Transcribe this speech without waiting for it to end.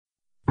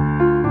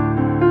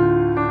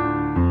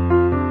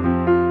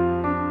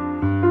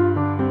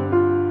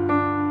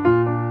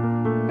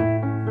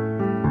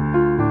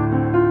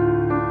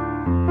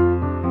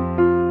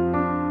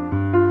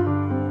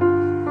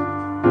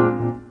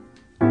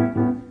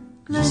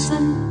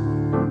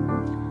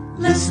Listen,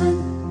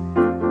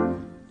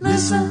 listen,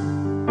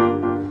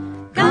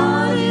 listen.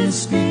 God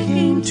is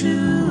speaking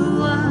to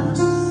us.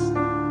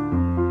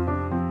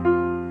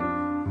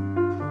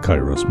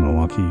 Kairos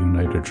Milwaukee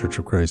United Church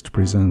of Christ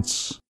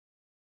presents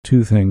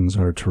Two Things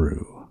Are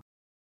True.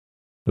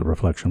 The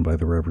reflection by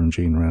the Reverend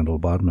Jean Randall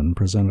Bodman,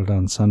 presented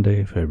on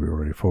Sunday,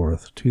 February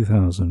 4th,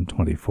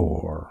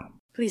 2024.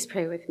 Please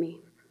pray with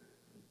me.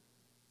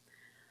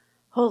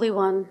 Holy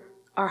One,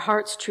 our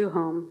heart's true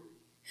home,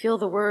 fill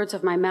the words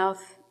of my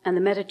mouth and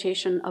the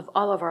meditation of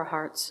all of our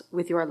hearts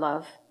with your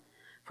love,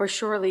 for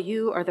surely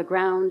you are the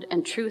ground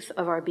and truth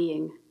of our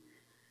being,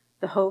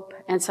 the hope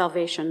and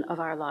salvation of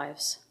our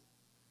lives.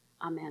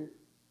 Amen.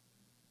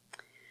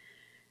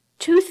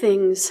 Two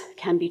things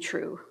can be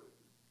true.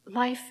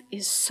 Life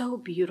is so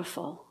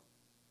beautiful,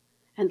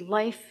 and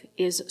life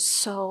is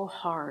so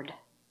hard.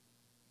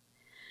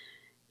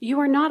 You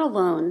are not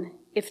alone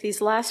if these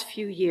last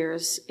few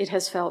years it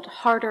has felt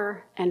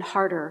harder and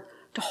harder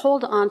to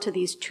hold on to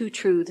these two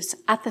truths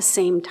at the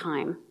same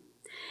time.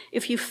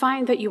 If you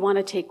find that you want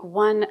to take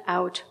one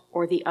out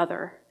or the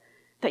other,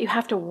 that you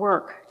have to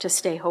work to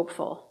stay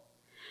hopeful,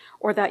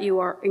 or that you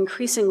are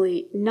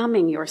increasingly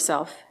numbing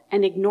yourself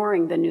and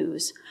ignoring the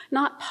news,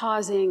 not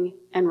pausing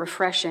and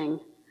refreshing,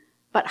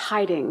 but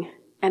hiding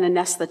and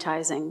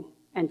anesthetizing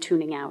and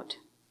tuning out.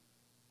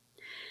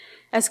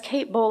 As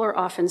Kate Bowler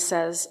often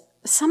says,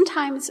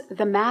 sometimes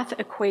the math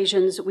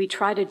equations we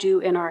try to do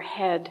in our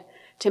head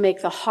to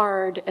make the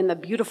hard and the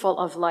beautiful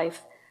of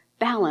life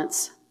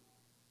balance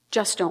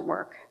just don't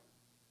work.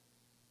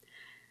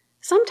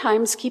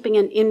 Sometimes keeping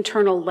an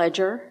internal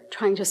ledger,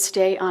 trying to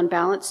stay on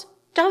balance,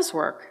 does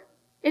work.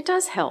 It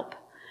does help.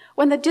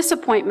 When the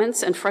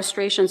disappointments and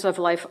frustrations of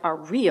life are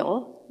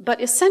real,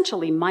 but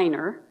essentially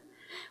minor,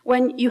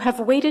 when you have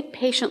waited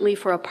patiently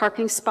for a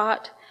parking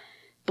spot,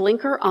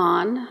 blinker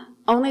on,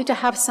 only to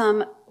have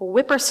some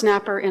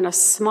whippersnapper in a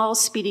small,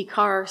 speedy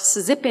car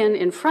zip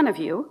in front of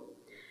you,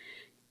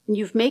 and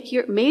you've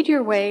made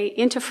your way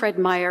into Fred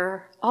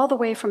Meyer all the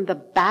way from the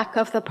back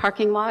of the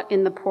parking lot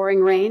in the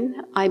pouring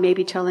rain. I may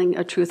be telling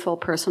a truthful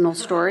personal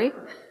story,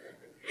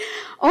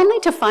 only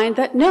to find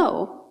that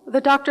no,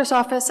 the doctor's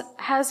office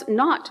has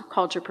not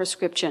called your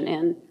prescription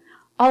in,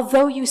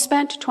 although you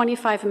spent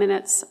 25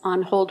 minutes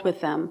on hold with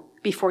them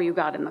before you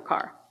got in the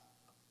car.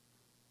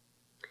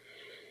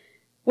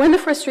 When the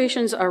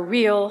frustrations are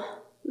real,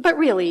 but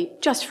really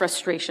just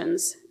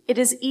frustrations, it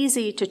is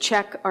easy to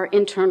check our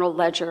internal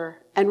ledger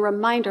and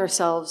remind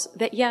ourselves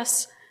that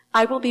yes,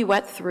 I will be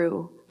wet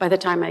through by the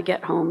time I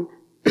get home,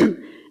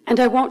 and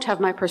I won't have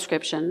my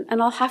prescription, and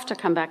I'll have to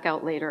come back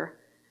out later.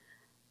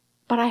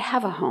 But I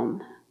have a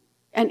home.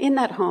 And in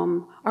that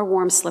home are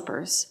warm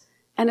slippers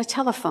and a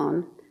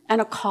telephone and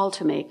a call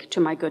to make to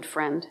my good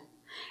friend.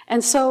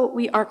 And so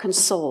we are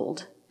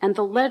consoled, and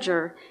the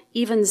ledger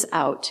evens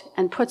out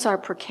and puts our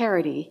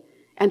precarity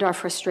and our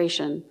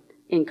frustration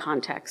in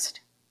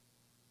context.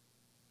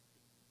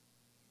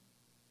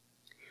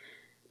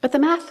 But the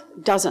math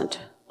doesn't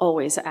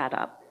always add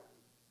up.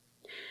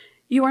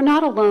 You are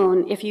not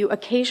alone if you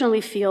occasionally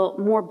feel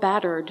more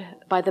battered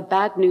by the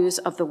bad news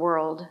of the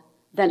world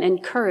than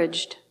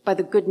encouraged by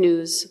the good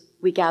news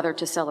we gather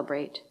to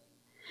celebrate.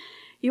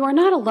 You are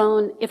not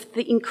alone if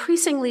the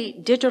increasingly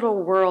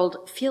digital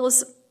world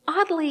feels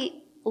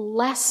oddly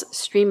less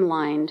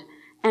streamlined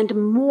and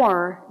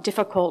more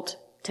difficult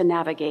to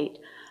navigate.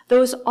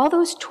 All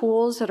those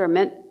tools that are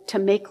meant to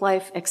make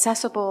life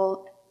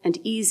accessible and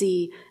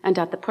easy and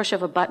at the push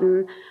of a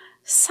button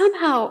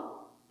somehow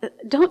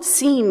don't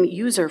seem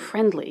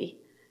user-friendly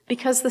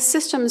because the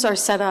systems are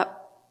set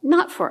up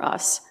not for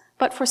us,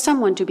 but for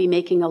someone to be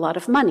making a lot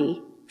of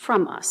money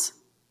from us.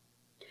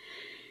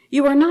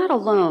 You are not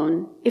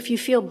alone if you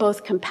feel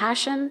both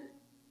compassion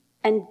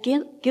and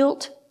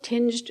guilt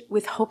tinged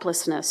with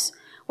hopelessness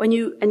when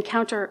you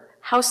encounter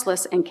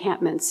houseless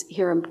encampments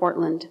here in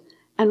Portland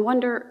and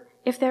wonder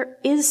if there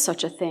is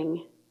such a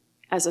thing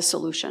as a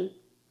solution.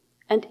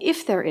 And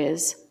if there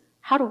is,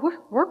 how to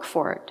work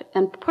for it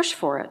and push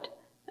for it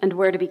and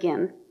where to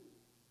begin.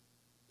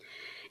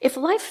 If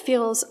life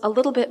feels a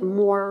little bit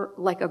more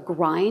like a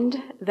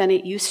grind than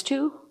it used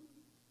to,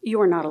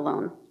 you are not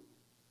alone.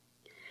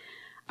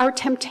 Our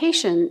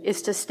temptation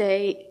is to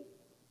stay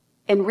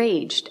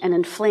enraged and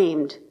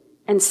inflamed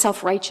and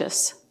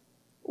self-righteous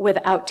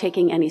without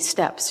taking any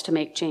steps to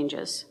make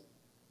changes.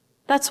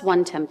 That's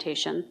one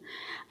temptation.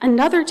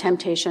 Another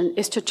temptation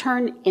is to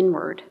turn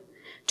inward,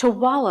 to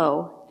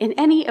wallow in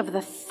any of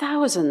the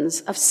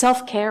thousands of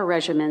self-care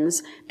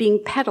regimens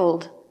being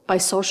peddled by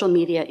social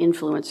media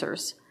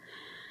influencers.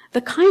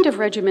 The kind of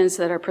regimens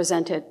that are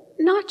presented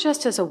not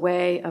just as a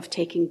way of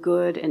taking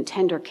good and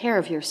tender care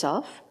of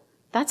yourself,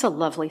 that's a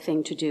lovely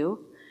thing to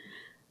do,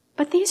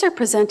 but these are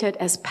presented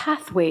as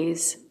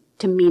pathways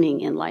to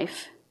meaning in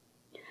life.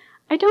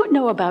 I don't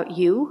know about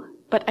you,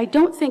 but I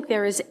don't think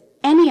there is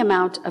any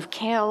amount of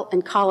kale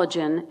and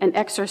collagen and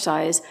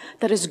exercise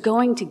that is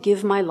going to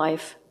give my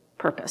life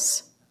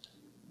purpose.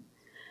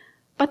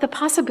 But the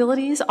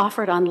possibilities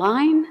offered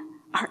online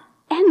are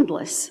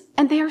endless,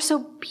 and they are so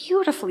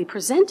beautifully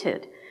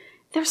presented.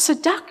 They're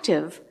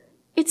seductive.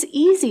 It's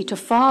easy to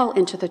fall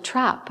into the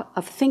trap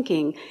of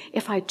thinking,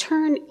 if I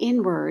turn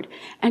inward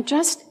and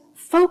just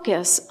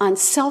focus on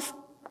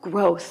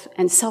self-growth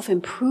and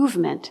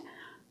self-improvement,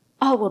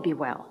 all will be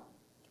well.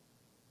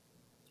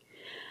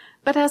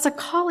 But as a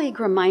colleague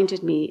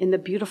reminded me in the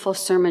beautiful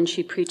sermon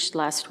she preached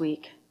last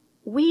week,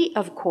 we,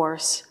 of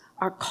course,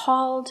 are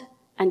called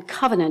and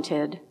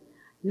covenanted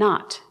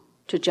not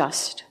to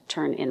just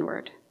turn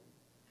inward.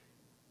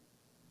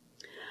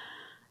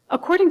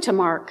 According to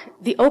Mark,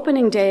 the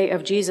opening day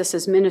of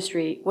Jesus'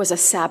 ministry was a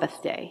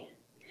Sabbath day.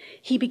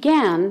 He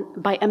began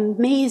by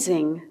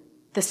amazing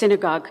the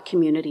synagogue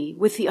community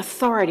with the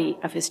authority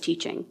of his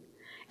teaching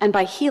and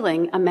by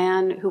healing a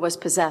man who was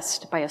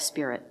possessed by a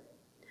spirit,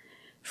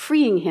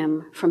 freeing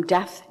him from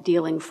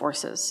death-dealing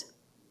forces.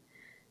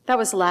 That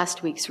was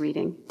last week's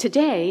reading.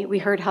 Today, we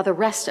heard how the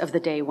rest of the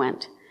day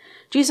went.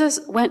 Jesus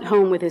went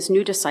home with his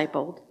new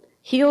disciple,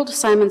 healed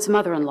Simon's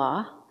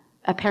mother-in-law,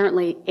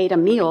 apparently ate a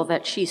meal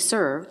that she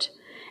served,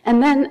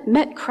 and then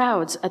met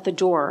crowds at the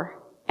door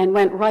and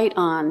went right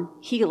on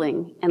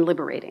healing and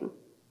liberating.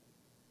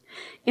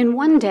 In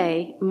one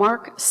day,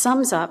 Mark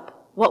sums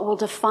up what will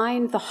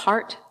define the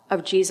heart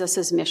of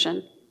Jesus'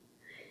 mission: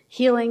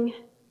 healing,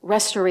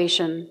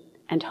 restoration,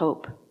 and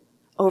hope,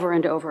 over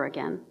and over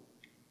again.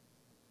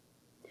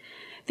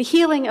 The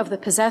healing of the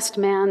possessed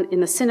man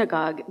in the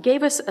synagogue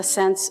gave us a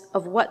sense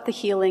of what the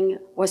healing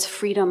was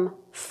freedom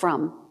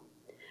from.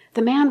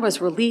 The man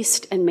was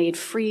released and made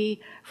free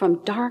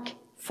from dark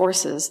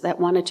forces that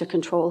wanted to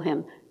control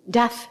him,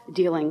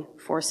 death-dealing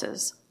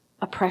forces,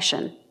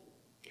 oppression.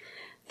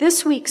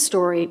 This week's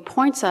story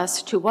points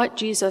us to what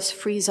Jesus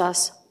frees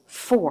us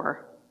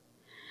for.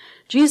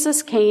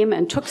 Jesus came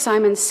and took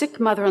Simon's sick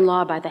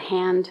mother-in-law by the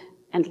hand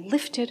and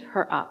lifted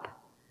her up.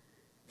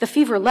 The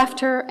fever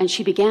left her, and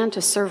she began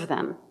to serve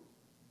them.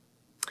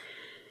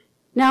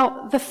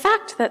 Now, the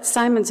fact that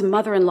Simon's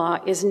mother-in-law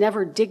is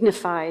never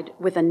dignified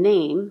with a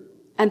name,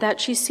 and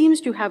that she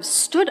seems to have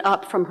stood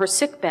up from her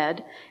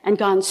sickbed and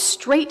gone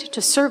straight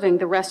to serving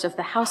the rest of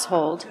the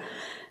household,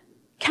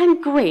 can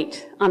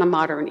grate on a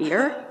modern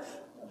ear.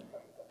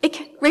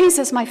 It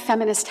raises my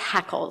feminist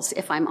hackles,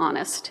 if I'm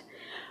honest.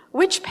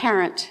 Which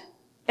parent,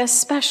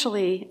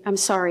 especially, I'm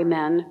sorry,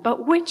 men,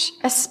 but which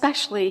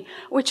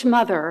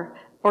mother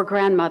or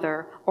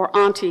grandmother or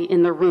auntie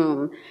in the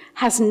room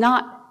has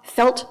not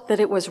felt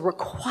that it was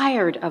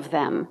required of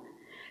them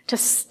to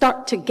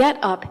start to get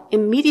up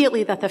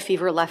immediately that the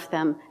fever left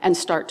them and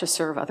start to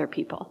serve other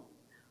people?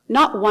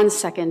 Not 1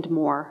 second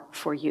more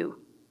for you.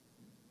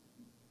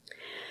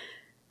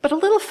 But a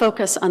little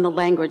focus on the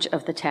language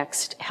of the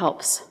text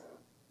helps.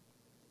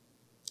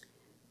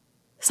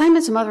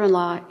 Simon's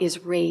mother-in-law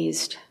is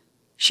raised.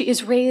 She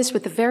is raised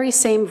with the very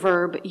same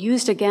verb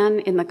used again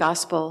in the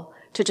gospel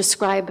to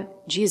describe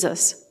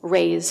Jesus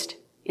raised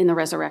in the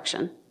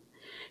resurrection.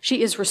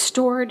 She is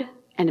restored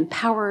and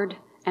empowered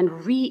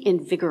and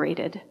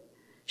reinvigorated.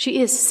 She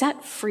is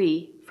set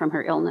free from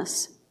her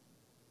illness.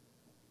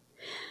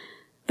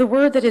 The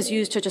word that is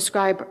used to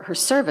describe her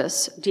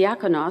service,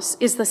 diakonos,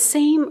 is the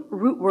same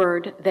root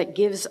word that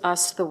gives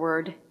us the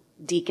word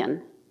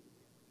deacon.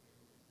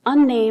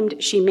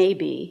 Unnamed she may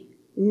be,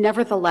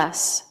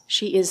 nevertheless,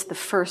 she is the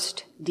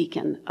first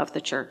deacon of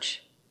the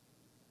church.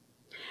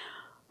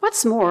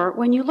 What's more,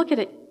 when you look at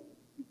it,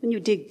 when you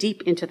dig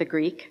deep into the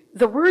Greek,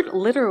 the word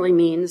literally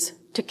means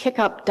to kick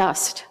up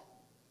dust.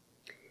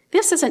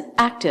 This is an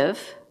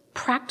active,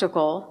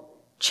 practical,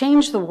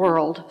 change the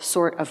world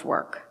sort of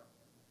work.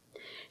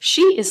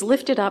 She is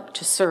lifted up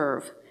to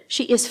serve.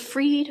 She is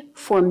freed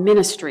for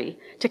ministry,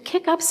 to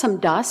kick up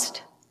some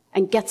dust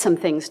and get some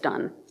things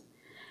done.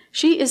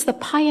 She is the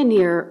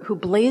pioneer who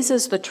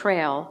blazes the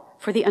trail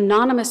for the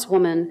anonymous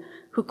woman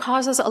who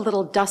causes a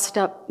little dust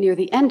up near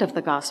the end of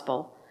the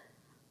gospel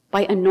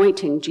by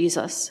anointing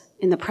Jesus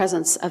in the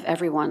presence of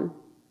everyone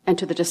and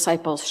to the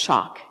disciples'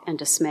 shock and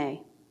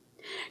dismay.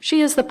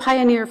 She is the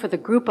pioneer for the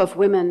group of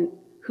women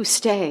who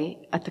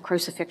stay at the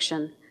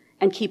crucifixion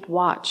and keep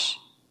watch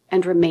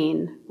and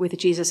remain with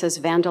Jesus'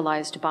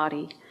 vandalized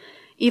body,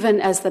 even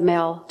as the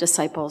male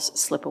disciples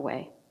slip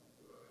away.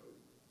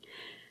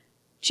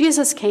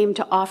 Jesus came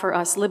to offer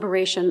us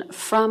liberation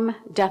from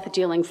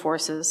death-dealing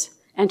forces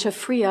and to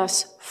free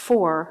us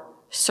for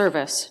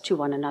service to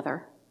one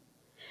another.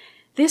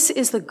 This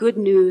is the good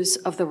news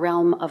of the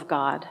realm of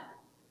God,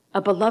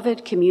 a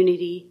beloved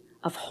community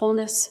of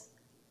wholeness,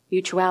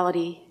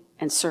 mutuality,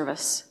 and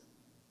service.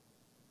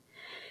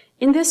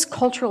 In this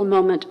cultural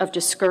moment of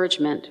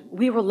discouragement,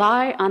 we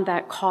rely on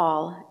that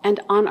call and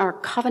on our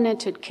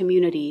covenanted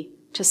community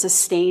to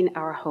sustain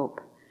our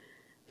hope,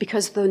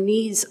 because the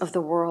needs of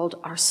the world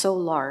are so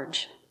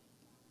large.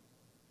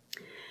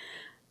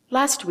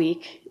 Last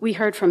week, we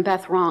heard from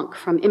Beth Ronk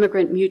from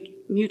Immigrant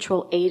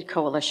Mutual Aid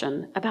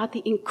Coalition about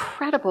the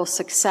incredible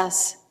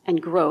success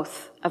and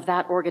growth of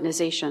that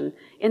organization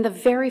in the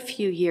very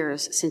few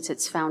years since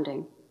its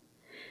founding.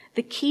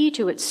 The key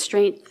to its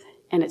strength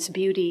and its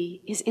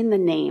beauty is in the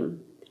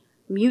name,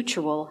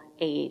 mutual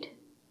aid.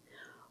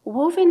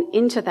 Woven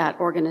into that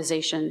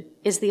organization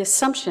is the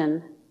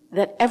assumption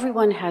that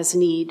everyone has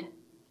need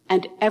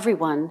and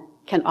everyone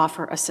can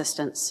offer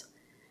assistance.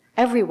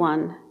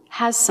 Everyone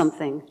has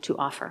something to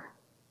offer.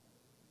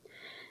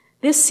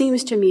 This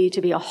seems to me to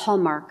be a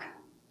hallmark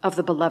of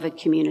the beloved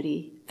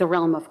community, the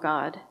realm of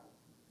God.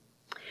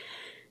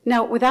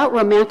 Now, without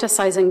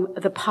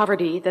romanticizing the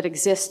poverty that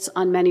exists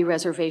on many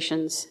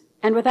reservations,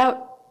 and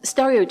without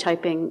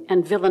stereotyping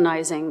and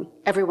villainizing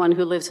everyone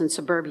who lives in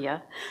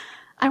suburbia,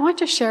 I want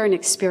to share an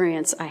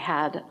experience I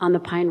had on the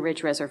Pine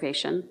Ridge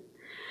Reservation.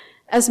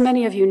 As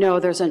many of you know,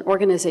 there's an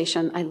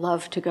organization I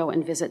love to go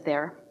and visit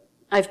there.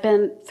 I've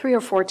been 3 or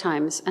 4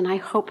 times, and I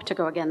hope to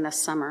go again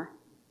this summer.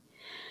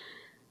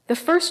 The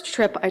first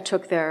trip I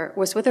took there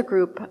was with a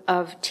group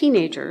of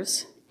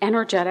teenagers,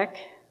 energetic,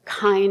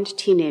 kind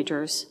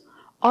teenagers,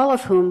 all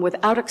of whom,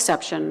 without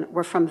exception,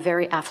 were from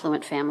very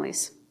affluent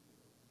families.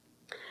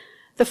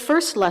 The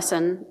first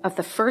lesson of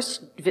the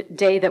first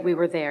day that we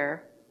were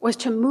there was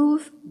to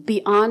move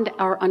beyond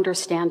our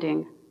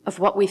understanding of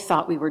what we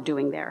thought we were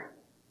doing there.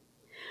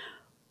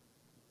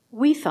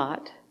 We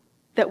thought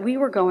that we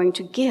were going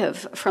to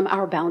give from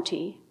our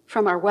bounty,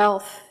 from our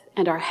wealth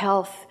and our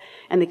health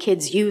and the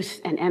kids'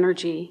 youth and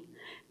energy,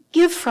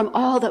 give from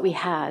all that we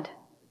had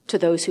to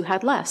those who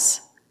had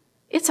less.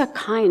 It's a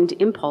kind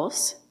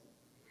impulse.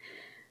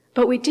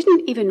 But we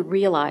didn't even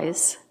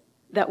realize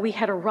that we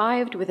had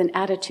arrived with an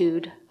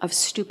attitude of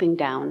stooping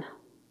down.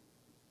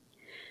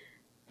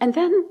 And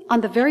then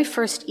on the very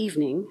first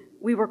evening,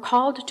 we were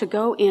called to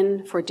go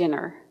in for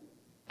dinner,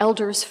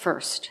 elders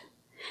first.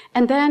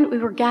 And then we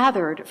were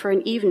gathered for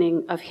an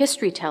evening of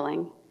history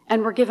telling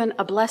and were given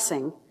a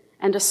blessing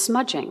and a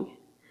smudging.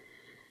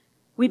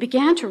 We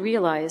began to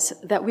realize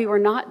that we were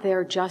not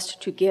there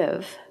just to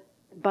give,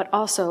 but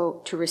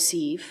also to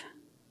receive.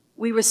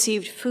 We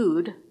received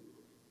food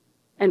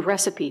and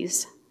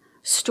recipes,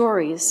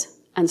 stories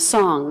and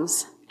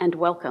songs and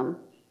welcome.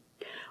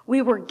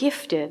 We were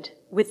gifted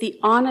with the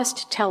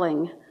honest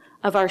telling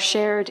of our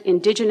shared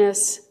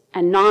Indigenous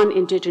and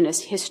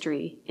non-Indigenous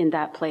history in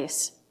that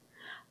place.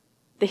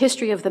 The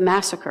history of the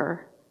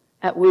massacre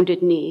at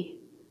Wounded Knee,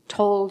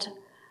 told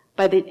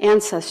by the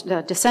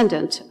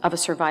descendant of a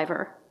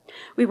survivor.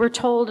 We were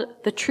told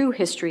the true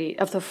history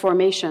of the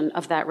formation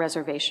of that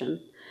reservation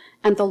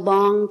and the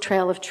long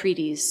trail of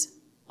treaties,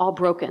 all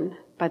broken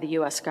by the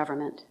U.S.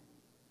 government.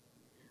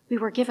 We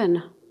were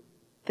given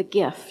the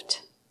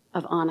gift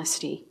of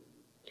honesty.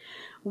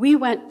 We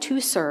went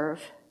to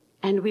serve,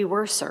 and we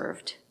were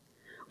served.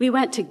 We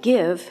went to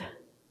give,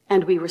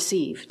 and we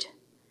received.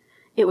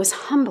 It was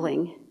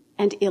humbling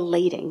and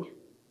elating.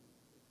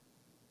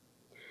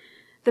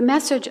 The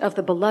message of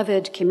the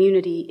beloved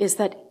community is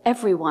that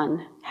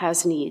everyone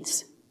has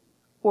needs,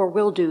 or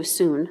will do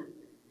soon,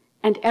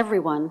 and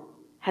everyone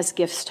has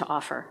gifts to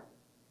offer.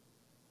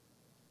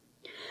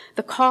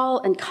 The call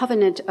and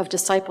covenant of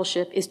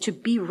discipleship is to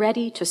be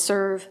ready to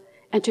serve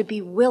and to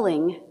be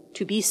willing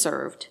to be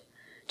served,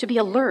 to be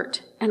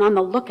alert and on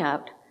the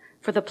lookout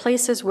for the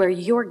places where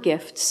your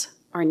gifts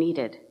are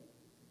needed,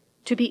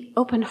 to be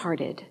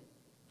open-hearted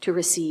to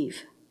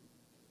receive.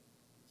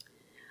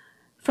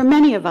 For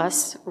many of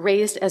us,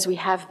 raised as we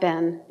have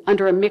been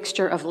under a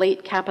mixture of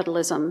late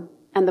capitalism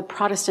and the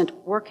Protestant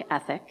work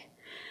ethic,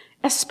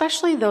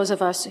 especially those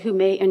of us who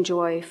may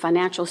enjoy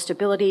financial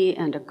stability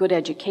and a good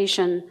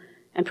education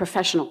and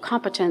professional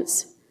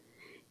competence,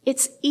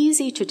 it's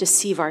easy to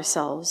deceive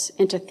ourselves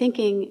into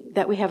thinking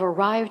that we have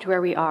arrived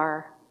where we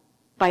are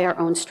by our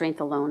own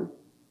strength alone.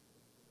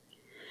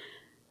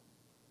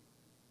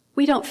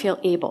 We don't feel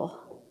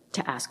able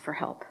to ask for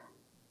help.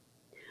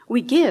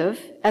 We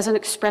give as an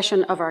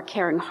expression of our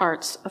caring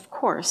hearts, of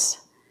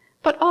course,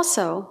 but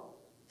also,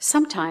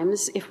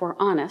 sometimes, if we're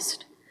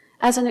honest,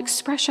 as an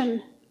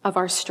expression of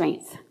our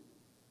strength.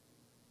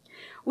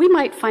 We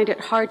might find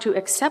it hard to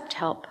accept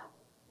help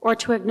or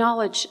to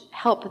acknowledge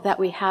help that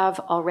we have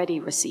already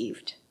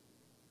received.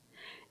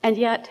 And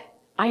yet,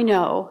 I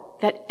know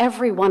that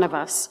every one of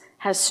us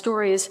has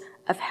stories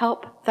of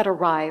help that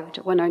arrived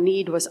when our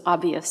need was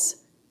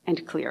obvious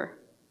and clear.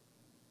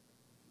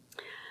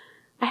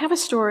 I have a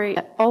story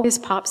that always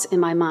pops in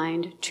my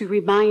mind to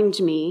remind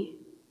me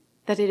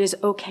that it is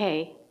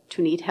okay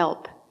to need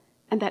help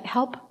and that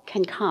help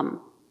can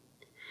come.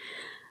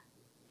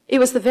 It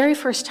was the very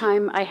first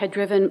time I had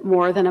driven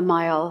more than a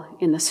mile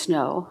in the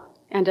snow.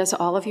 And as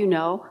all of you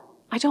know,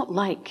 I don't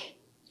like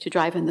to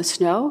drive in the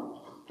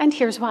snow, and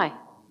here's why.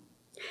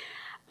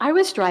 I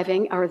was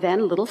driving our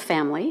then little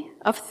family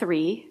of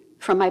 3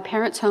 from my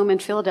parents' home in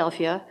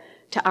Philadelphia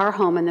to our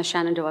home in the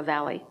Shenandoah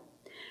Valley.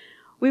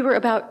 We were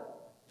about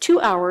 2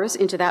 hours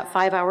into that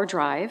 5-hour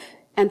drive,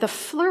 and the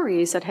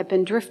flurries that had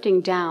been drifting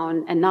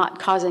down and not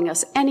causing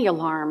us any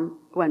alarm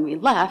when we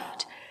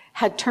left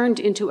had turned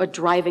into a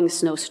driving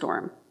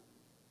snowstorm.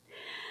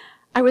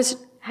 I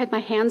had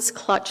my hands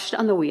clutched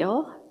on the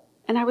wheel,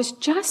 and I was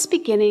just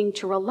beginning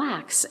to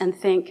relax and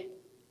think,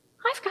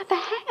 I've got the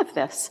hang of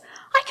this.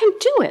 I can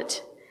do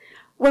it.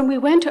 When we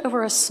went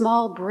over a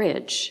small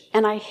bridge,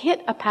 and I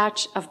hit a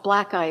patch of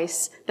black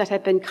ice that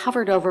had been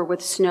covered over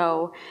with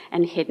snow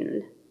and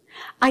hidden.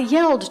 I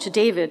yelled to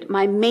David,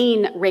 my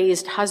main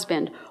raised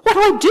husband, what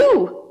do I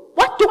do?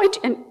 What do I do?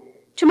 And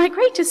To my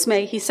great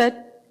dismay, he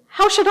said,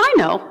 "How should I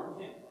know?"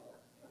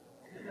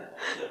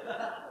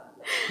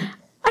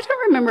 I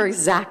don't remember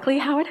exactly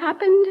how it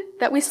happened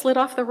that we slid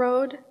off the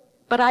road,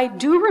 but I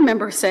do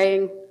remember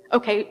shouting,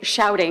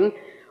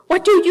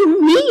 "What do you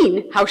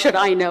mean, how should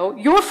I know?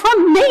 You're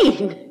from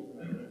Maine."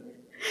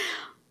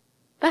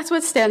 That's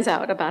what stands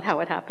out about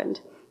how it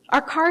happened.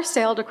 Our car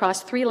sailed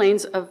across 3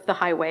 lanes of the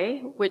highway,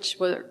 which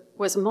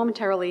was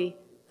momentarily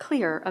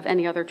clear of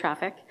any other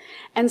traffic,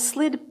 and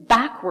slid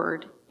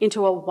backward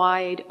into a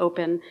wide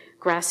open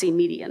grassy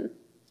median.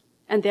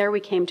 And there we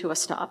came to a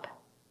stop.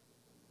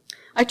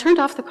 I turned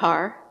off the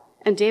car,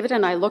 and David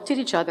and I looked at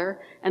each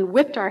other and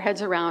whipped our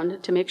heads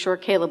around to make sure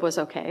Caleb was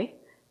okay.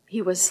 He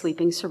was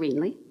sleeping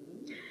serenely.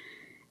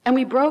 And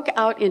we broke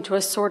out into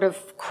a sort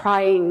of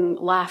crying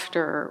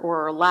laughter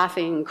or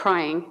laughing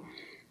crying.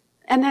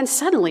 And then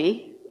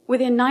suddenly,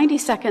 within 90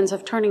 seconds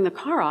of turning the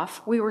car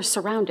off, we were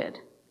surrounded.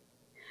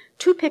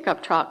 2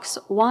 pickup trucks,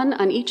 one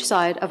on each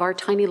side of our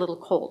tiny little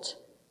Colt.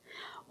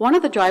 One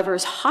of the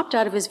drivers hopped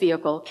out of his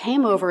vehicle,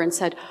 came over and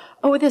said,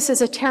 "Oh, this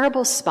is a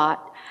terrible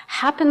spot.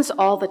 Happens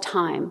all the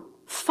time.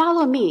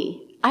 Follow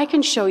me. I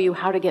can show you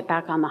how to get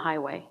back on the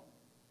highway.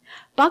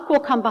 Buck will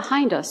come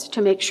behind us to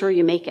make sure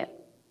you make it."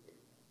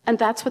 And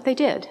that's what they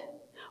did.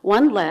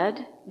 One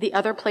led, the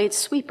other played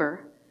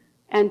sweeper,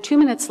 and 2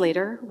 minutes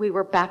later, we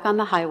were back on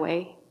the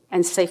highway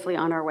and safely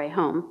on our way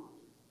home.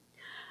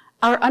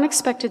 Our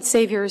unexpected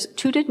saviors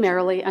tooted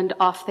merrily, and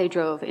off they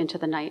drove into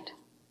the night.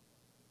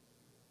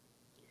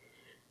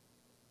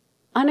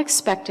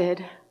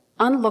 Unexpected,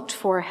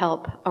 unlooked-for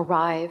help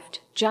arrived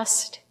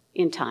just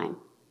in time.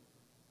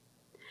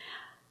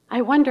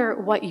 I wonder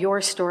what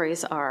your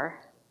stories are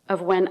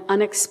of when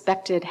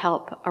unexpected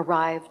help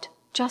arrived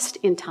just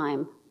in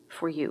time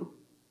for you.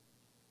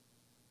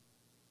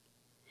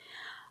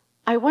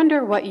 I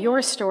wonder what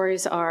your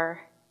stories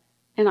are,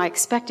 and I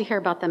expect to hear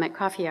about them at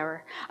coffee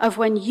hour, of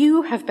when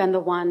you have been the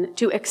one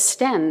to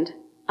extend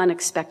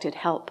unexpected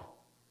help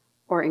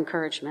or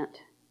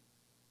encouragement.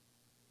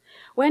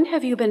 When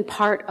have you been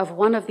part of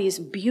one of these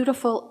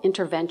beautiful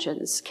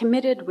interventions,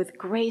 committed with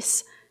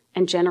grace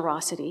and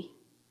generosity,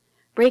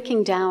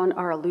 breaking down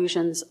our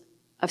illusions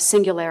of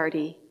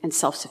singularity and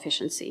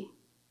self-sufficiency?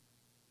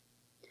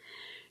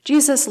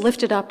 Jesus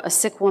lifted up a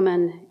sick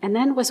woman and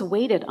then was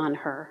waited on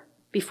her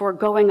before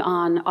going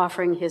on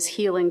offering his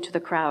healing to the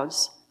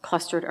crowds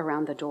clustered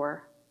around the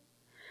door.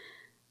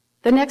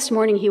 The next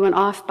morning he went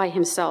off by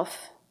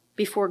himself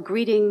before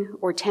greeting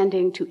or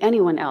tending to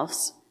anyone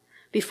else,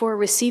 before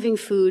receiving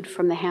food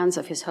from the hands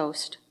of his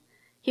host.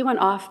 He went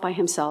off by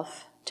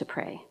himself to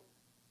pray.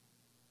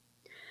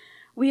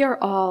 We are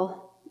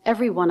all,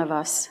 every one of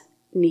us,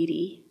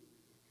 needy.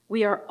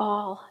 We are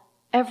all,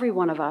 every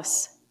one of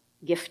us,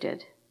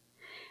 gifted.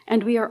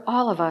 And we are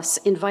all of us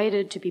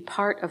invited to be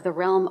part of the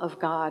realm of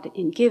God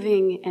in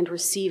giving and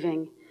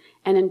receiving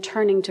and in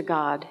turning to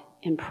God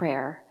in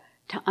prayer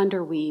to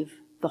underweave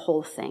the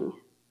whole thing.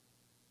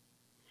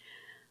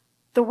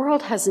 The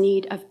world has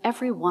need of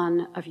every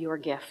one of your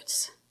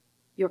gifts,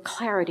 your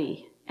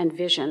clarity and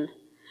vision,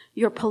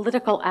 your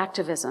political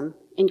activism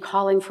in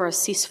calling for a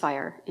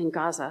ceasefire in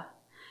Gaza,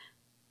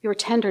 your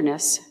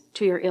tenderness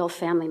to your ill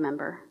family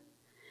member,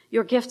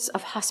 your gifts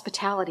of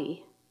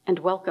hospitality and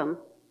welcome,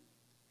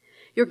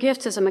 your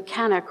gifts as a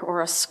mechanic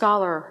or a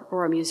scholar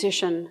or a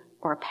musician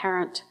or a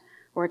parent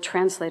or a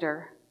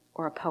translator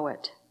or a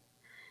poet,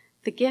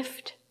 the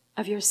gift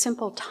of your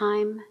simple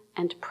time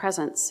and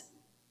presence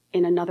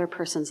in another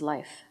person's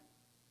life.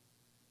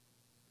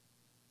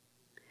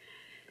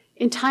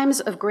 In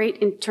times of great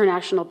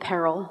international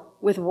peril,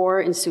 with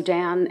war in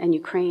Sudan and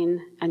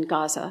Ukraine and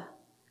Gaza,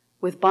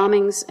 with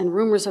bombings and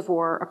rumors of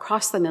war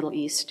across the Middle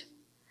East,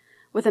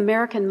 with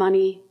American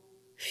money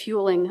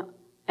fueling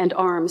and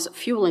arms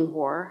fueling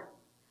war,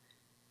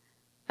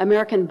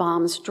 American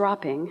bombs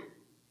dropping,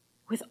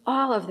 with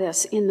all of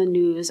this in the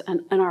news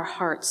and in our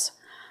hearts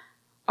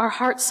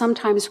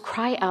sometimes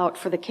cry out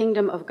for the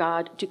kingdom of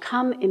God to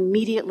come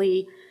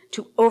immediately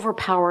to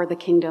overpower the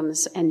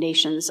kingdoms and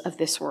nations of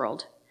this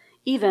world,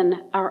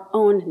 even our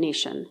own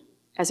nation,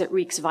 as it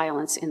wreaks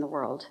violence in the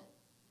world.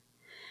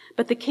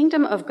 But the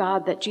kingdom of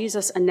God that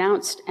Jesus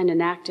announced and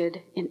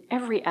enacted in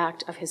every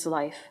act of his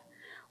life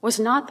was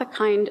not the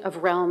kind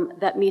of realm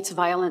that meets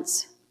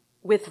violence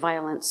with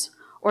violence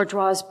or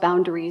draws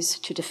boundaries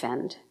to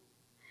defend.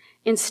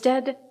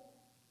 Instead,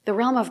 the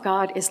realm of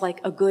God is like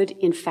a good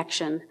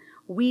infection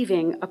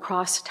weaving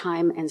across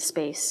time and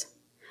space,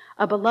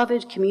 a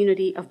beloved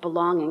community of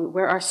belonging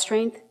where our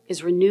strength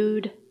is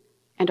renewed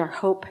and our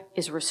hope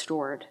is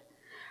restored,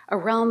 a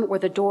realm where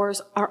the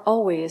doors are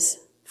always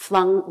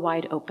flung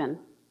wide open.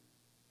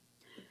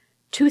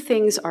 2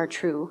 things are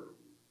true.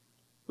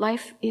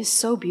 Life is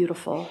so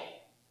beautiful.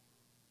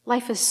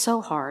 Life is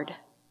so hard.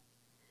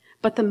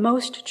 But the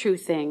most true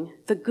thing,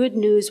 the good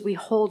news we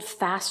hold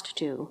fast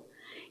to,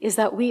 is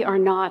that we are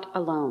not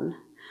alone.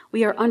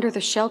 We are under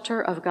the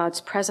shelter of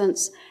God's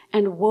presence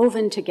and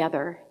woven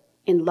together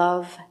in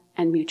love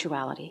and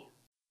mutuality.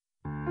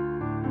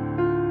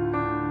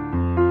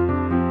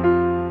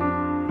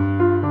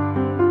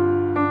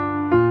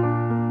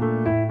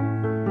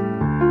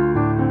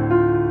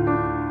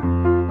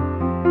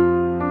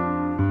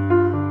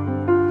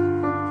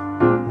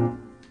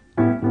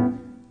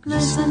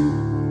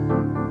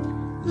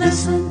 listen,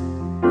 listen.